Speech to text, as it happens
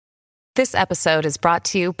This episode is brought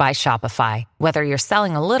to you by Shopify. Whether you're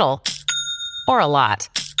selling a little or a lot,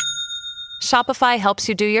 Shopify helps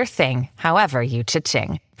you do your thing, however you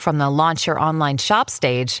cha-ching. From the launch your online shop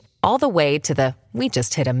stage, all the way to the we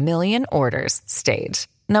just hit 1 million orders stage.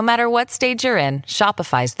 No matter what stage you're in,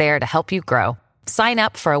 Shopify's there to help you grow. Sign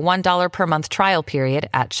up for a $1 per month trial period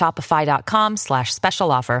at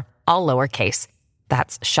shopify.com/special offer, all lowercase.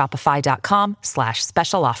 That's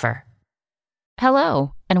shopify.com/special offer.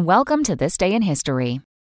 Hello, and welcome to This Day in History.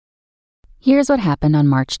 Here's what happened on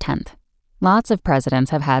March 10th. Lots of presidents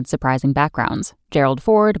have had surprising backgrounds. Gerald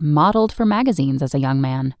Ford modeled for magazines as a young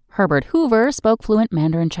man. Herbert Hoover spoke fluent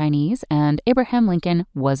Mandarin Chinese, and Abraham Lincoln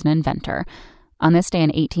was an inventor. On this day in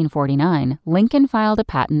 1849, Lincoln filed a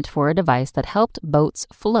patent for a device that helped boats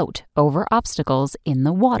float over obstacles in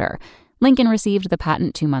the water. Lincoln received the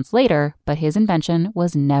patent 2 months later, but his invention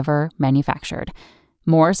was never manufactured.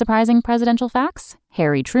 More surprising presidential facts: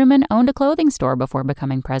 Harry Truman owned a clothing store before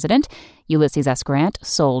becoming president, Ulysses S. Grant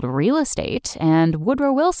sold real estate, and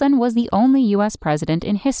Woodrow Wilson was the only U.S. president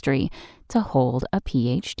in history to hold a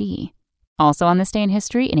Ph.D. Also on this day in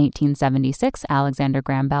history, in 1876, Alexander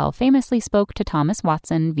Graham Bell famously spoke to Thomas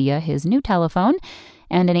Watson via his new telephone,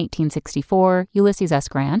 and in 1864, Ulysses S.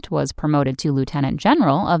 Grant was promoted to Lieutenant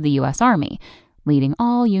General of the U.S. Army, leading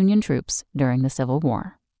all Union troops during the Civil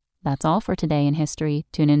War. That's all for today in history.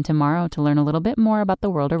 Tune in tomorrow to learn a little bit more about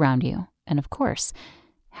the world around you. And of course,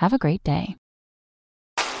 have a great day.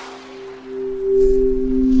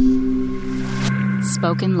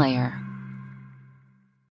 Spoken Layer.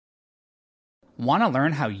 Want to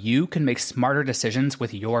learn how you can make smarter decisions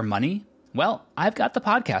with your money? Well, I've got the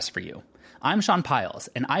podcast for you. I'm Sean Piles,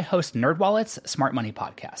 and I host NerdWallet's Smart Money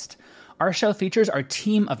Podcast. Our show features our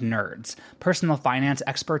team of nerds, personal finance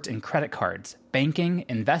experts in credit cards, banking,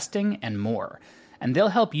 investing, and more. And they'll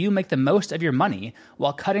help you make the most of your money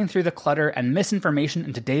while cutting through the clutter and misinformation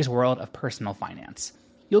in today's world of personal finance.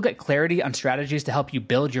 You'll get clarity on strategies to help you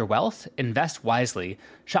build your wealth, invest wisely,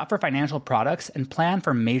 shop for financial products, and plan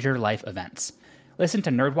for major life events. Listen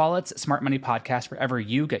to NerdWallet's Smart Money Podcast wherever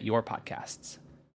you get your podcasts.